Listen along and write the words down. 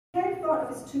thought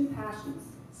of his two passions,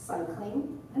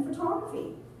 cycling and photography.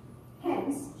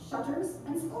 Hence, Shutters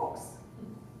and Spokes.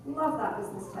 Love that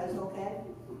business title, Ken.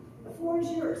 The floor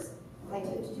is yours. I'd like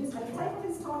to introduce, the title of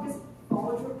his talk is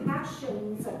Follow Your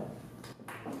Passions.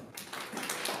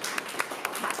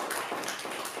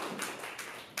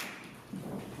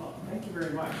 Well, thank you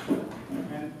very much.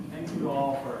 And thank you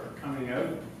all for coming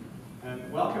out. And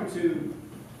welcome to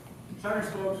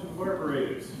Shutterspokes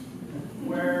Incorporated,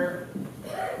 where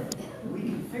we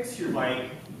can fix your bike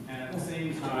and at the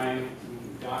same time we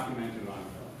can document it on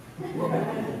film.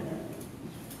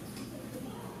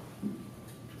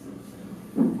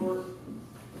 For a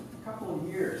couple of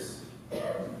years,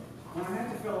 when I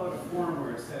had to fill out a form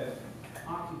where it said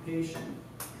occupation,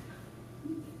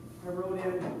 I wrote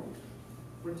in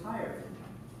retired.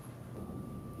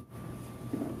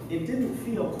 It didn't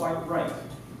feel quite right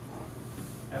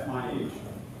at my age.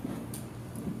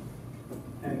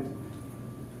 And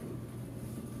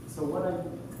so what I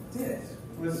did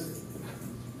was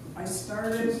I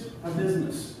started a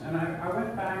business, and I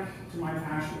went back to my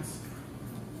passions,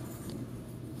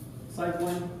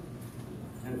 cycling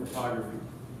and photography,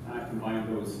 and I combined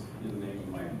those in the name of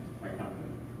my company,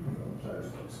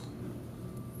 Shutterspokes.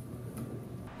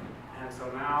 And so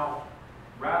now,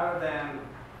 rather than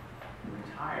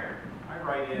retired, I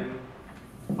write in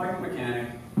bike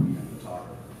mechanic and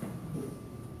photographer.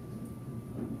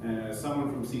 And as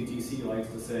someone from CTC likes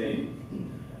to say,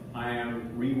 I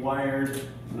am rewired,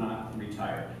 not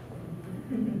retired.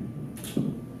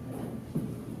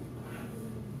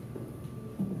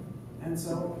 And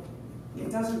so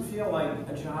it doesn't feel like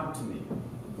a job to me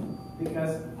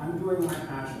because I'm doing my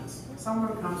passions.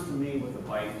 Someone comes to me with a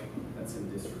bike that's in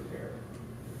disrepair.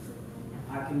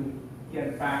 I can get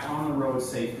it back on the road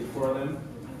safely for them,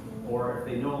 or if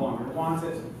they no longer want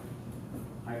it,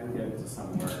 I can get it to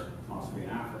somewhere, possibly in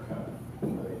Africa,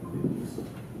 where they can be used.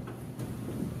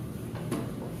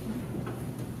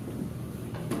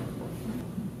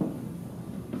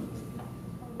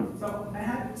 So I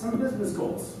had some business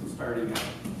goals starting out.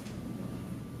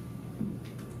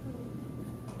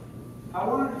 I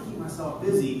wanted to keep myself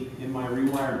busy in my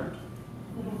rewirement.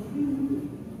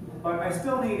 But I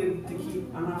still needed to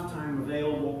keep enough time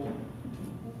available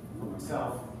for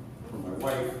myself, for my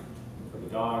wife, for the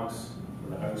dogs,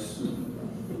 for the house.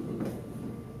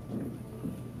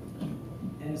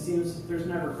 And it seems there's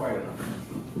never quite enough.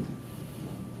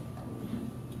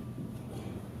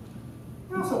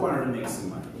 I also wanted to make some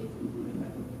money.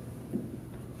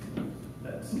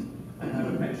 I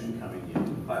have a pension coming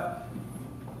in, but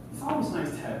it's always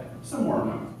nice to have some more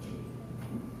money.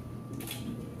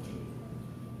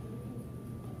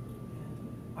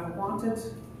 I wanted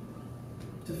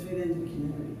to fit into the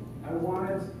community. I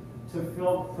wanted to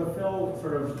fulfill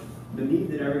sort of the need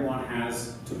that everyone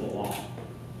has to belong,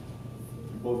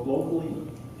 both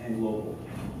locally and globally.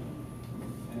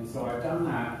 And so I've done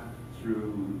that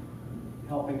through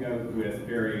helping out with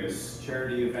various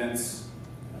charity events,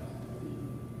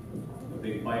 the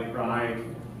Big Bike Ride,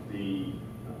 the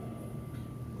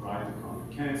Ride to Conquer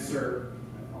Cancer,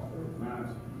 I helped out with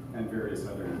that, and various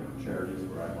other charities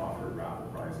where I've offered raffle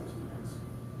prizes and things.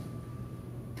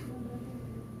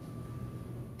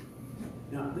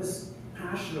 Now, this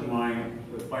passion of mine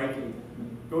with biking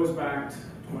goes back to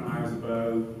when I was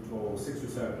about 6 or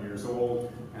 7 years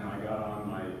old, and I got on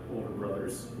my older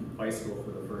brother's bicycle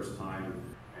for the first time,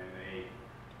 and they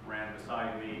ran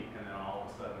beside me, and then all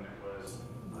of a sudden it was,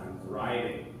 I'm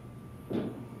riding.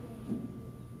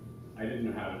 I didn't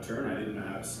know how to turn, I didn't know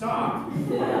how to stop, I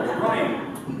was riding.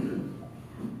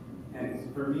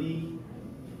 And for me,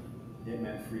 it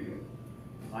meant freedom.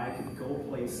 I could go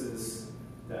places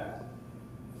that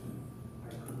I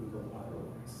couldn't go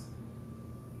otherwise.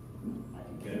 I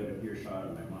could get out of earshot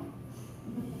of my mom.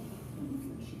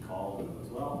 She called and was,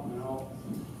 well, no,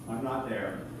 I'm not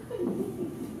there.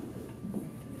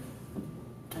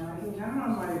 And I can count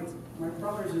on my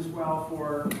brothers as well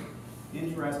for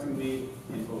interesting me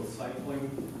in both cycling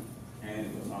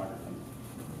and photography.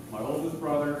 My oldest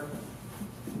brother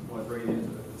was very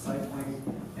into cycling,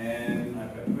 and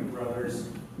I've got twin brothers,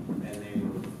 and they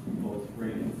were both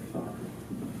great into photography.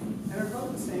 And at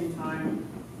about the same time,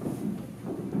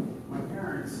 my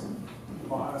parents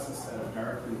bought us a set of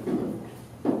darkroom.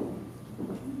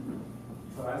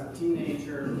 So as a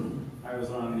teenager, I was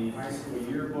on the high school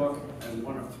yearbook as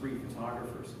one of 3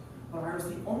 photographers. But I was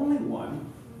the only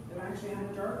one that actually had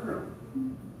a darkroom.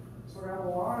 So I have a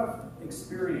lot of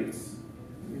experience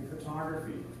in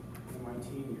photography in my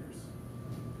teen years.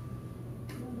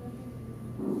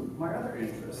 My other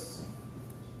interests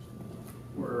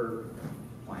were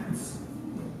plants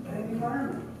and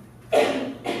environment.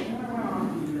 Then I went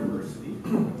off to university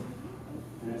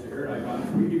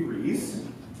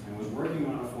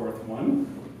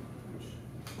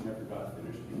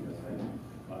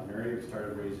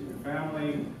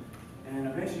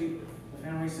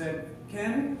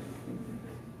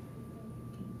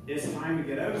it's time to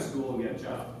get out of school and get a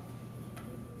job.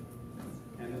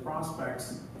 And the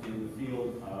prospects in the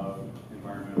field of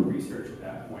environmental research at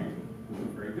that point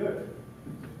weren't very good,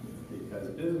 because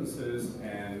businesses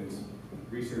and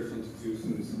research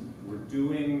institutions were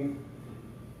doing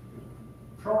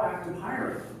proactive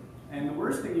hiring. And the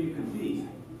worst thing you could be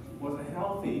was a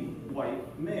healthy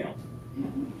white male.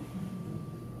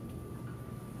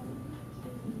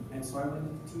 And so I went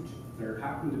into teaching. There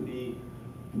happened to be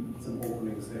some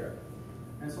openings there.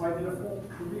 And so I did a full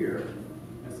career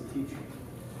as a teacher.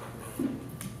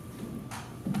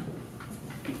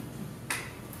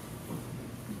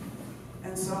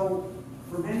 And so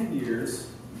for many years,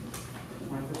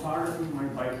 my photography and my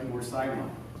biking were sidelined.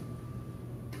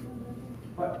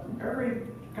 But every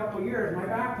couple of years, my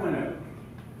back went out.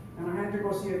 And I had to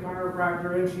go see a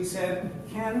chiropractor, and she said,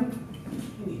 "Ken,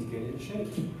 you need to get in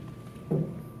shape."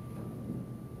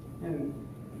 And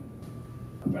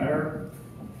better,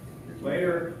 years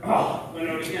later, went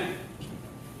out again.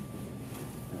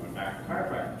 I went back to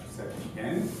chiropractor. She said,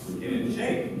 "Ken, get in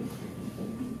shape."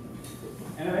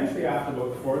 And eventually, after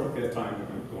about the fourth or fifth time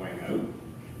of going out,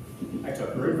 I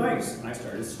took her advice and I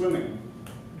started swimming.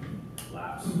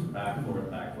 Laps, back, forth,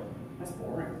 back, forth. That's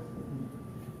boring.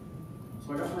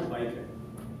 So I got my bike in.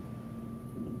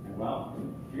 And well,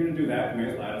 if you're going to do that, you may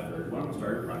as well add a third one. I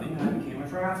started running and I became a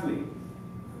triathlete.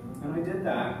 And I did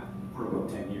that for about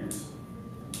 10 years.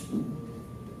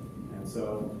 And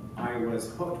so I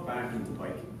was hooked back into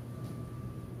biking.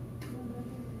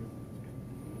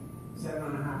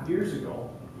 7.5 years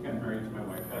ago, I got married to my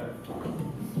wife, Heather.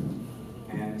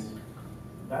 And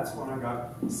that's when I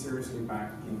got seriously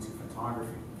back into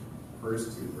photography.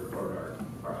 First to record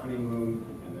our honeymoon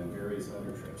and then various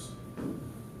other trips.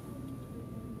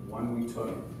 One we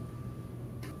took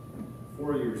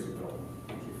 4 years ago,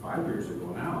 actually 5 years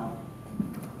ago now.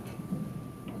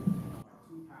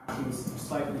 Two passions of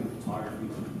cycling and photography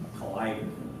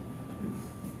collided.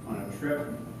 On a trip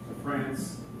to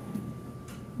France,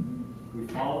 we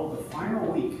followed the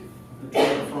final week of the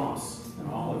Tour de France and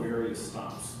all the various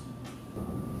stops.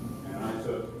 And I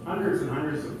took hundreds and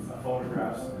hundreds of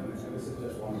photographs, and this is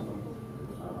just one of them.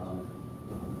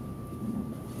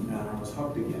 And I was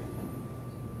hooked again.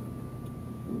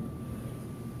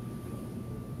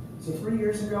 So 3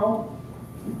 years ago,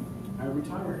 I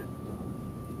retired.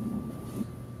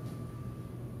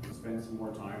 Spend some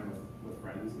more time with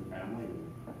friends and family and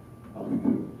helping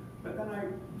them. But then I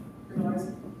realized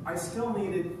I still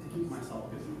needed to keep myself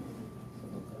busy.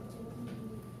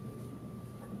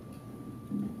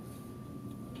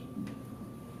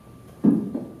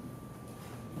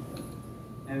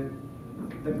 And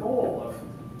the goal of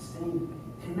staying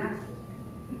connected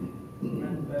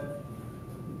meant that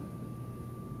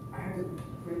I had to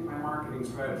create my marketing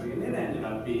strategy, and it ended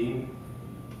up being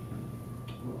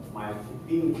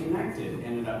being connected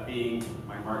ended up being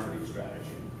my marketing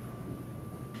strategy.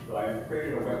 So I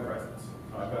created a web presence.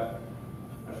 So I've got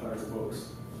a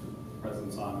Shutterspokes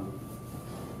presence on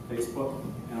Facebook,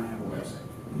 and I have a website.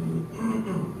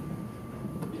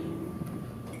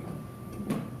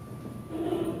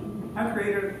 I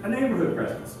created a neighborhood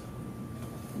presence.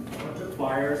 I took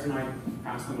flyers and I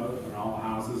passed them out in all the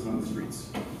houses on the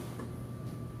streets.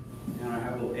 And I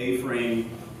have a little A-frame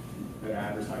that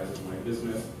advertises my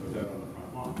business, goes out on the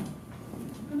front lawn.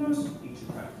 And those each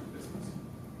attract a business.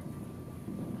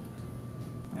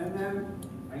 And then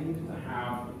I needed to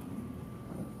have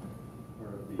the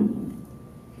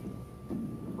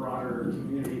broader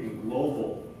community and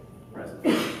global presence.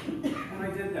 And I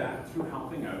did that through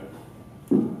helping out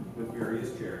with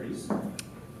various charities,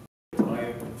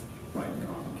 like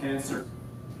cancer.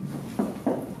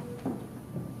 And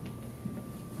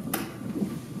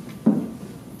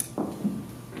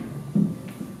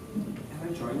I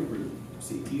joined the group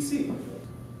CTC,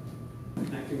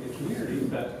 connecting the community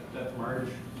that Marge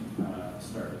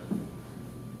started.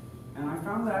 And I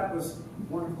found that was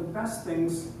one of the best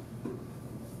things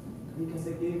because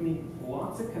it gave me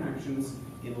lots of connections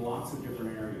in lots of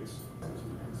different areas.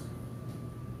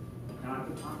 And I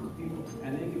could talk to people,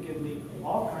 and they could give me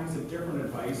all kinds of different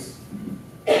advice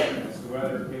as to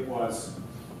whether it was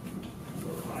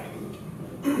writing,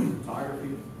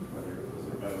 photography, whether it was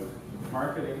about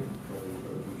marketing, whether it was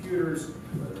about computers,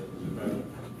 whether it was about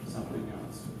something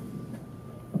else.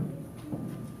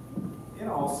 It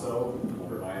also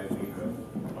provided me with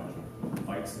a bunch of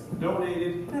bikes that were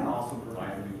donated, and also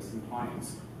provided me with some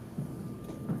clients.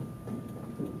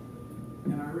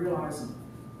 And I realized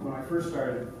when I first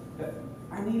started that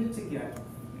I needed to get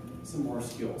some more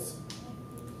skills.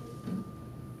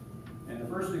 And the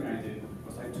first thing I did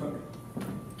was I took a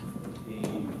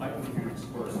bike mechanics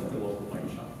course at the local bike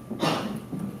shop.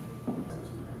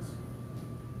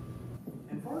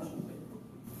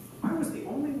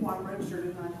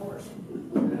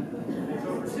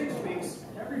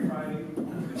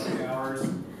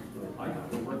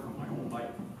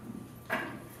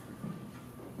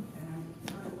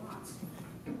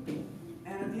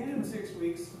 6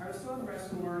 weeks, I was still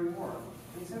interested in learning more.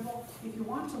 And he said, well, if you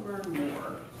want to learn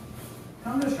more,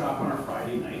 come to the shop on a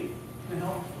Friday night and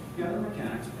help the other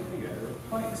mechanics put together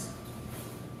bikes.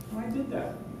 And I did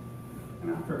that.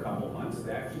 And after a couple of months,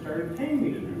 they actually started paying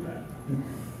me to do that.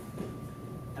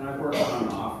 And I've worked on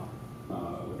and off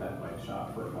with that bike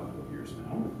shop for a couple of years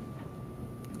now.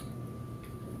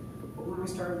 But when I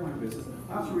started my business,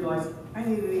 I also realized I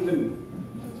needed even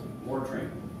more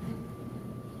training.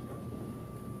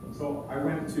 So I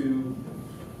went to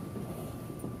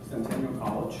Centennial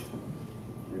College.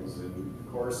 It was a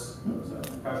course, it was a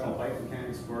professional bike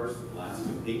mechanics course that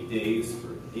lasted 8 days for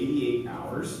 88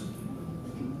 hours.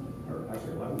 Or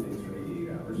actually 11 days for 88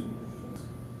 hours.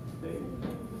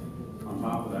 On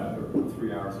top of that, there were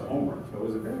 3 hours of homework, so it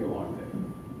was a very long day.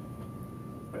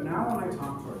 But now when I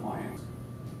talk to a client,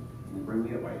 and they bring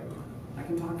me a bike, I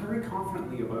can talk very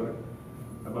confidently about it,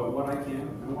 about what I can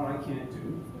and what I can't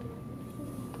do,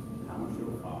 how much it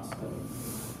will cost them.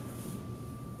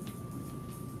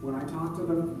 When I talk to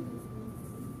them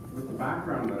with the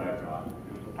background that I've got,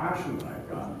 and the passion that I've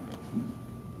got,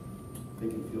 they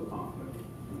can feel confident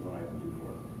in what I can do for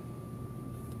them.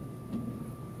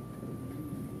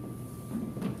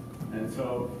 And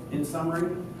so, in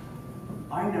summary,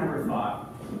 I never thought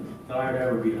that I'd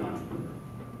ever be an entrepreneur.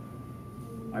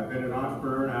 I've been an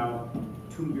entrepreneur now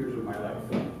 2 years of my life.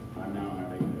 I'm now in my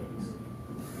late 50s.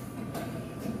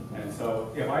 And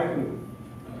so, if I can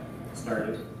start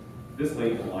it this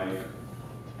late in life,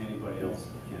 anybody else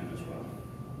can as well.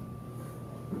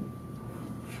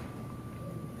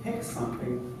 Pick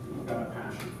something you've got a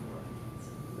passion for,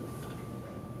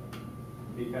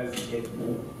 because it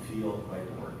won't feel like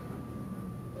work.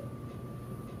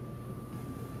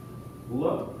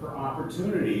 Look for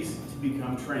opportunities to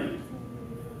become trained,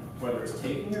 whether it's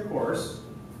taking a course,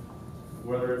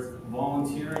 whether it's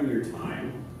volunteering your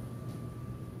time,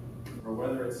 or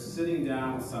whether it's sitting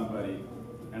down with somebody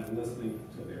and listening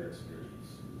to their experience.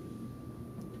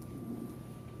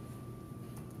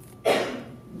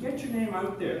 Get your name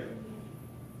out there.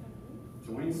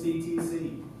 Join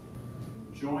CTC.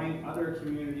 Join other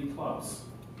community clubs.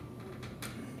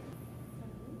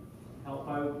 Help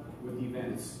out with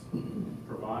events.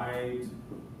 Provide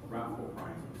raffle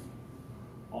prizes.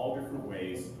 All different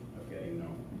ways of getting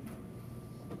known.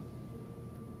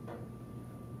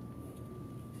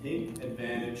 Take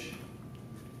advantage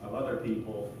of other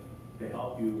people to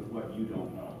help you with what you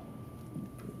don't know.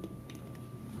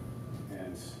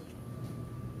 And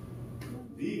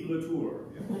vive le tour.